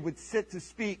Jesus' day would sit to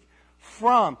speak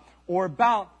from or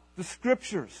about the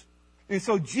Scriptures. And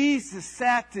so Jesus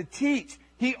sat to teach.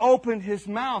 He opened his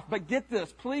mouth. But get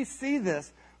this, please see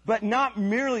this, but not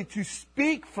merely to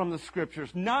speak from the Scriptures,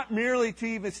 not merely to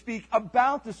even speak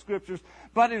about the Scriptures,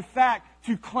 but in fact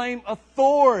to claim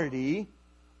authority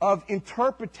of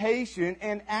interpretation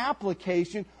and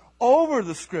application over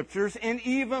the Scriptures and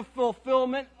even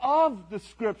fulfillment of the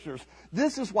Scriptures.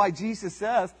 This is why Jesus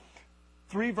says,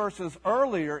 3 verses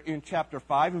earlier in chapter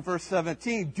 5, in verse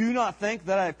 17, do not think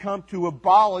that I have come to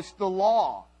abolish the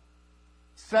law.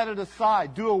 Set it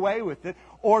aside, do away with it,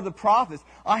 or the prophets.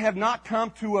 I have not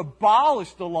come to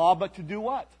abolish the law, but to do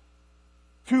what?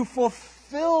 To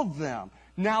fulfill them.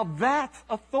 Now that's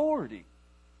authority.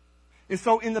 And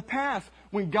so in the past,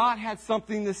 when God had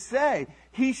something to say,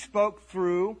 he spoke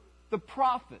through the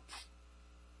prophets.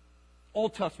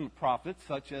 Old Testament prophets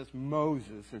such as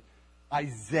Moses and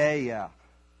Isaiah,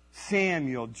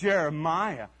 Samuel,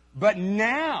 Jeremiah. But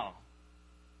now,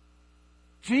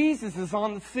 Jesus is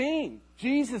on the scene.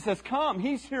 Jesus has come.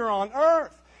 He's here on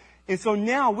earth. And so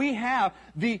now we have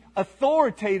the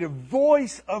authoritative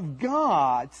voice of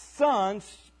God's Son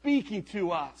speaking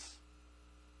to us.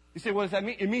 You say, what does that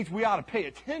mean? It means we ought to pay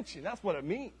attention. That's what it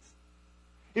means.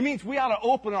 It means we ought to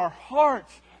open our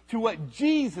hearts to what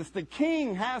Jesus, the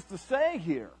King, has to say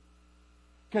here.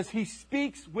 Because he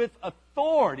speaks with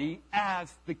authority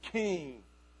as the King.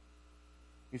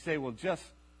 You say, well, just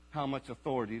how much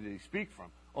authority did he speak from?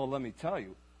 Oh, let me tell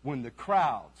you. When the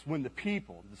crowds, when the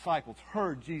people, the disciples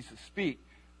heard Jesus speak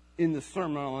in the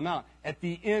Sermon on the Mount, at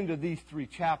the end of these 3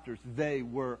 chapters, they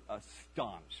were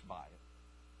astonished by it.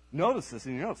 Notice this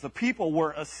in your notes. The people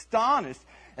were astonished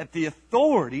at the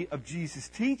authority of Jesus'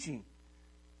 teaching.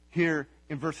 Here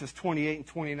in verses 28 and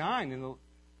 29 in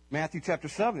Matthew chapter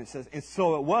 7, it says, and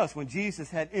so it was when Jesus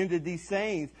had ended these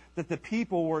sayings that the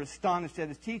people were astonished at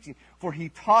his teaching, for he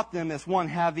taught them as one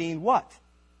having what?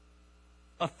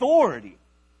 Authority.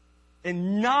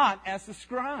 And not as the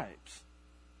scribes.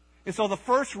 And so the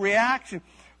first reaction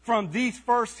from these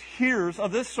first hearers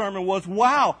of this sermon was,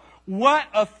 wow, what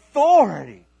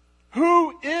authority!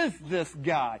 Who is this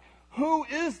guy? Who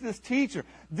is this teacher?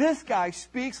 This guy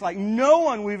speaks like no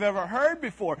one we've ever heard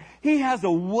before. He has a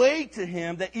weight to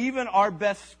him that even our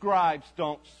best scribes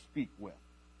don't speak with.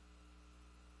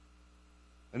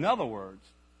 In other words,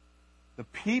 the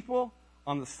people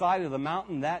on the side of the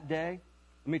mountain that day,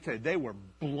 let me tell you, they were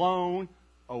blown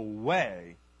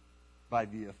away by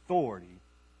the authority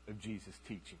of Jesus'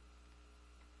 teaching.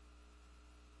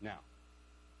 Now,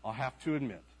 I'll have to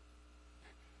admit,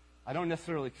 I don't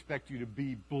necessarily expect you to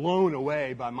be blown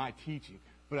away by my teaching,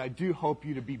 but I do hope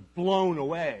you to be blown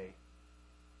away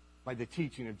by the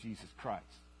teaching of Jesus Christ.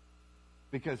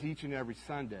 Because each and every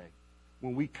Sunday,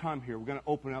 when we come here, we're going to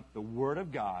open up the Word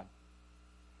of God,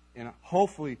 and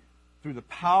hopefully, through the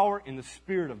power and the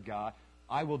Spirit of God,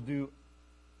 I will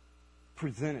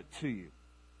present it to you.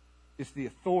 It's the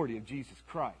authority of Jesus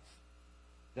Christ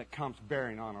that comes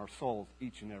bearing on our souls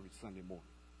each and every Sunday morning.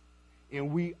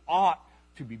 And we ought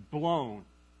to be blown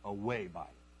away by it.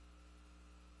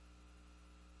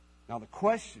 Now the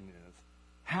question is,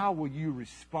 how will you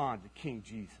respond to King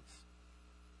Jesus?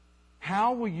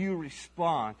 How will you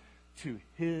respond to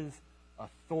his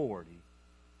authority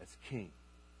as king?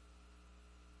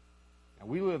 Now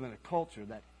we live in a culture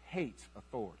that hates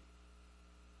authority.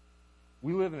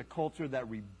 We live in a culture that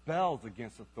rebels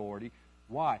against authority.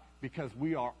 Why? Because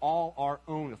we are all our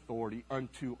own authority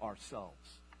unto ourselves.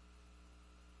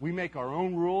 We make our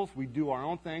own rules, we do our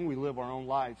own thing, we live our own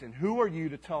lives. And who are you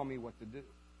to tell me what to do?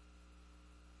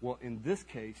 Well, in this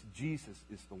case, Jesus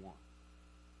is the one.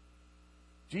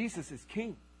 Jesus is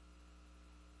king.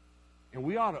 And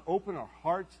we ought to open our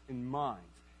hearts and minds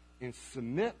and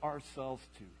submit ourselves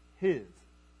to his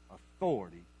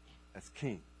authority as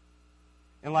king.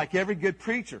 And like every good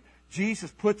preacher,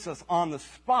 Jesus puts us on the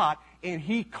spot and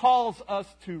he calls us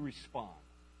to respond.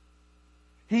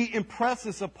 He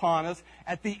impresses upon us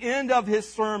at the end of his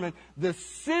sermon the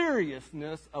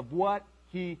seriousness of what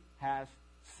he has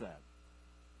said.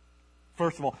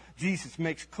 First of all, Jesus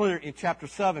makes clear in chapter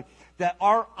 7 that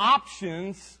our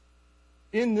options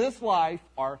in this life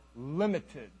are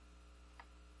limited.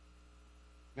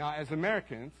 Now, as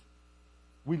Americans,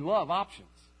 we love options.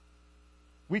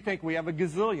 We think we have a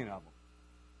gazillion of them.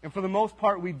 And for the most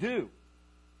part, we do.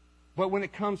 But when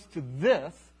it comes to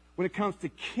this, when it comes to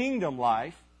kingdom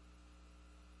life,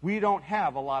 we don't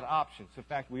have a lot of options. In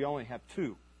fact, we only have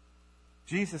 2.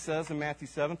 Jesus says in Matthew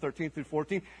 7, 13 through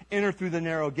 14, enter through the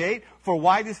narrow gate, for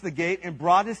wide is the gate, and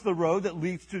broad is the road that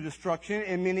leads to destruction,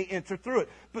 and many enter through it.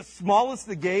 But small is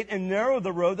the gate, and narrow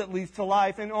the road that leads to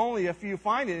life, and only a few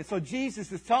find it. And so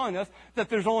Jesus is telling us that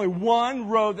there's only one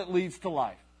road that leads to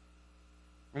life.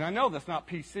 And I know that's not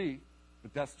PC,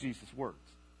 but that's Jesus' words.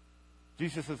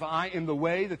 Jesus says, I am the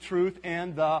way, the truth,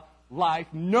 and the life.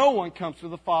 No one comes to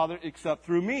the Father except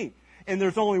through me. And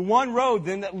there's only one road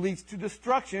then that leads to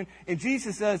destruction. And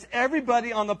Jesus says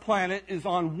everybody on the planet is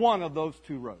on one of those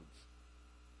 2 roads.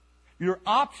 Your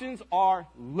options are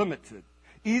limited.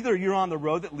 Either you're on the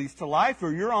road that leads to life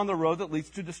or you're on the road that leads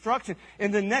to destruction.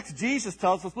 And then next Jesus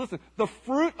tells us, listen, the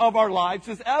fruit of our lives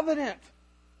is evident.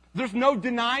 There's no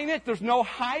denying it. There's no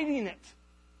hiding it.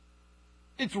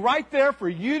 It's right there for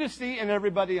you to see and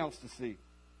everybody else to see.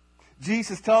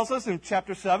 Jesus tells us in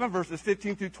chapter 7, verses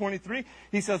 15 through 23,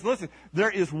 he says, listen,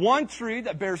 there is one tree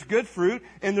that bears good fruit,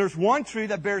 and there's one tree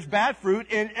that bears bad fruit,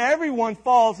 and everyone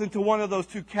falls into one of those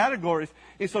 2 categories.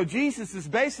 And so Jesus is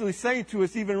basically saying to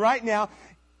us, even right now,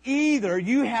 Either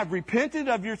you have repented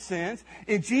of your sins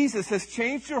and Jesus has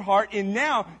changed your heart and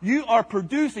now you are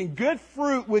producing good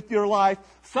fruit with your life,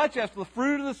 such as the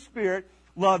fruit of the Spirit,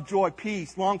 love, joy,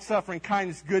 peace, long-suffering,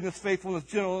 kindness, goodness, faithfulness,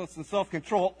 gentleness, and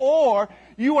self-control. Or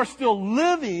you are still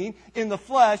living in the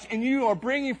flesh and you are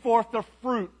bringing forth the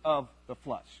fruit of the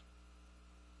flesh.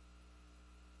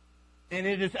 And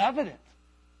it is evident.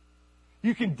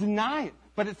 You can deny it,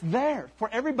 but it's there for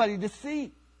everybody to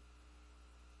see.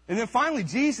 And then finally,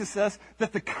 Jesus says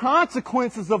that the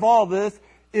consequences of all this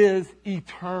is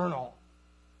eternal.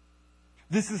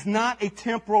 This is not a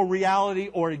temporal reality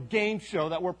or a game show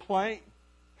that we're playing.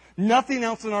 Nothing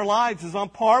else in our lives is on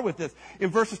par with this. In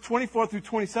verses 24 through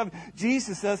 27,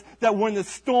 Jesus says that when the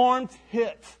storms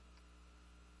hit,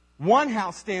 one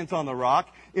house stands on the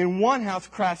rock and one house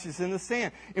crashes in the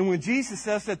sand. And when Jesus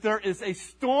says that there is a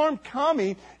storm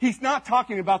coming, he's not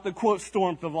talking about the, quote,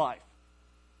 storms of life.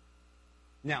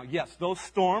 Now, yes, those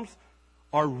storms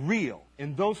are real,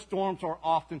 and those storms are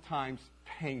oftentimes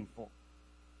painful.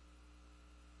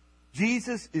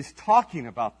 Jesus is talking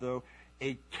about, though,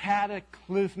 a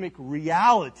cataclysmic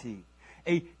reality,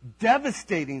 a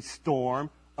devastating storm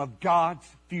of God's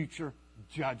future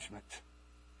judgment.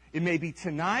 It may be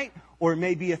tonight, or it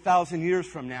may be 1,000 years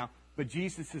from now, but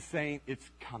Jesus is saying it's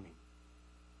coming.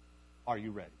 Are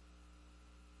you ready?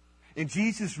 And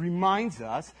Jesus reminds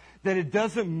us that it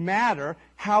doesn't matter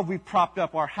how we propped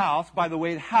up our house. By the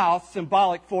way, the house,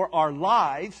 symbolic for our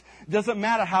lives. It doesn't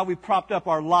matter how we propped up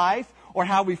our life or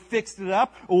how we fixed it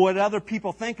up or what other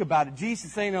people think about it. Jesus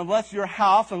is saying unless your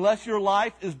house, unless your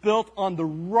life is built on the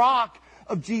rock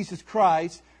of Jesus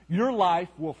Christ, your life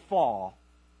will fall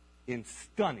in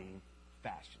stunning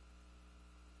fashion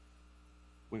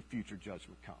when future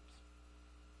judgment comes.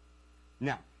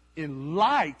 Now, in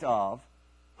light of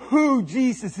who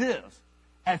Jesus is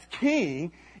as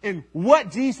King and what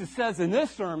Jesus says in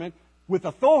this sermon with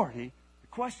authority, the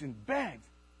question begs,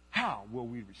 how will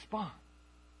we respond?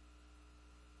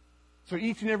 So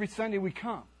each and every Sunday we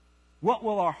come, what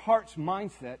will our heart's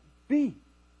mindset be?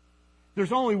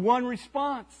 There's only one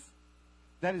response.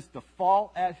 That is to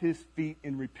fall at His feet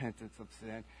in repentance of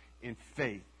sin, in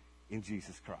faith in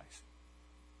Jesus Christ.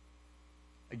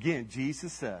 Again,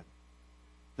 Jesus said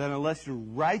that unless your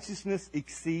righteousness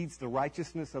exceeds the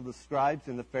righteousness of the scribes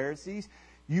and the Pharisees,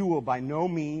 you will by no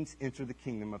means enter the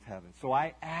kingdom of heaven. So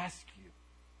I ask you,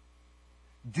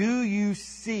 do you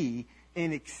see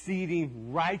an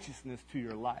exceeding righteousness to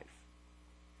your life?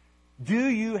 Do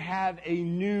you have a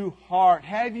new heart?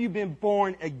 Have you been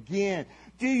born again?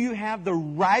 Do you have the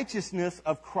righteousness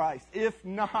of Christ? If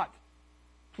not,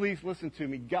 please listen to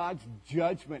me. God's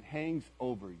judgment hangs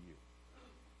over you.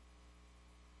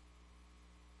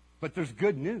 But there's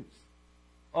good news.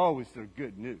 Oh, is there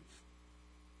good news?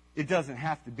 It doesn't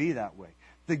have to be that way.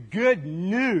 The good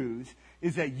news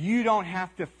is that you don't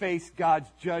have to face God's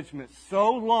judgment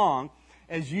so long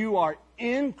as you are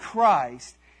in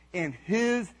Christ and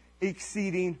His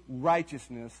exceeding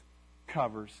righteousness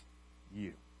covers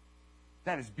you.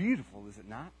 That is beautiful, is it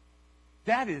not?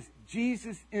 That is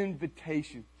Jesus'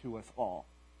 invitation to us all.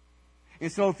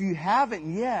 And so if you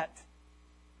haven't yet,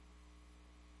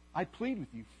 I plead with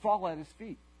you, fall at His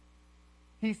feet.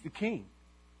 He's the King.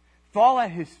 Fall at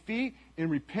His feet in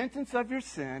repentance of your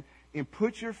sin and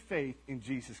put your faith in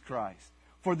Jesus Christ.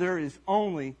 For there is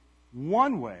only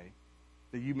one way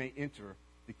that you may enter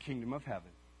the kingdom of heaven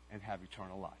and have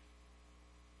eternal life.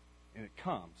 And it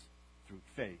comes through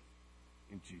faith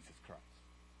in Jesus Christ.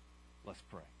 Let's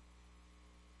pray.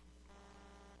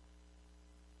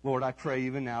 Lord, I pray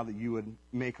even now that you would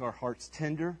make our hearts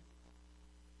tender.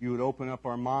 You would open up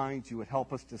our minds. You would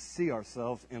help us to see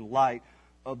ourselves in light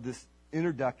of this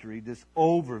introductory, this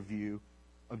overview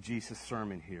of Jesus'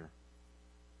 sermon here.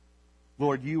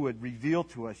 Lord, you would reveal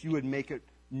to us. You would make it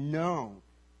known.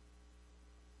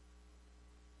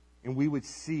 And we would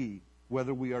see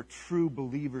whether we are true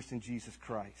believers in Jesus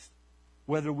Christ,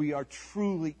 whether we are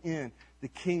truly in the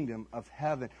kingdom of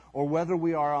heaven, or whether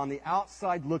we are on the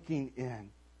outside looking in.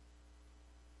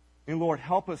 And Lord,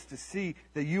 help us to see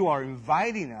that you are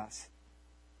inviting us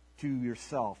to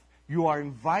yourself. You are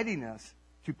inviting us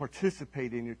to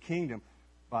participate in your kingdom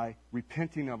by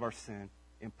repenting of our sin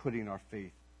and putting our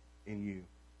faith in you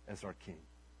as our King.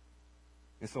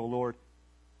 And so, Lord,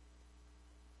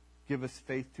 give us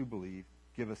faith to believe.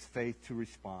 Give us faith to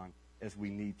respond as we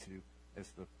need to, as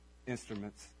the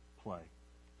instruments play.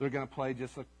 They're going to play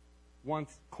just one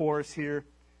chorus here.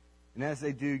 And as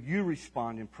they do, you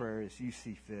respond in prayer as you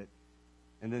see fit.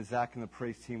 And then Zach and the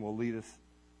praise team will lead us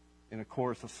in a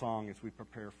chorus of song as we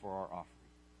prepare for our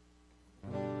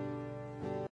offering.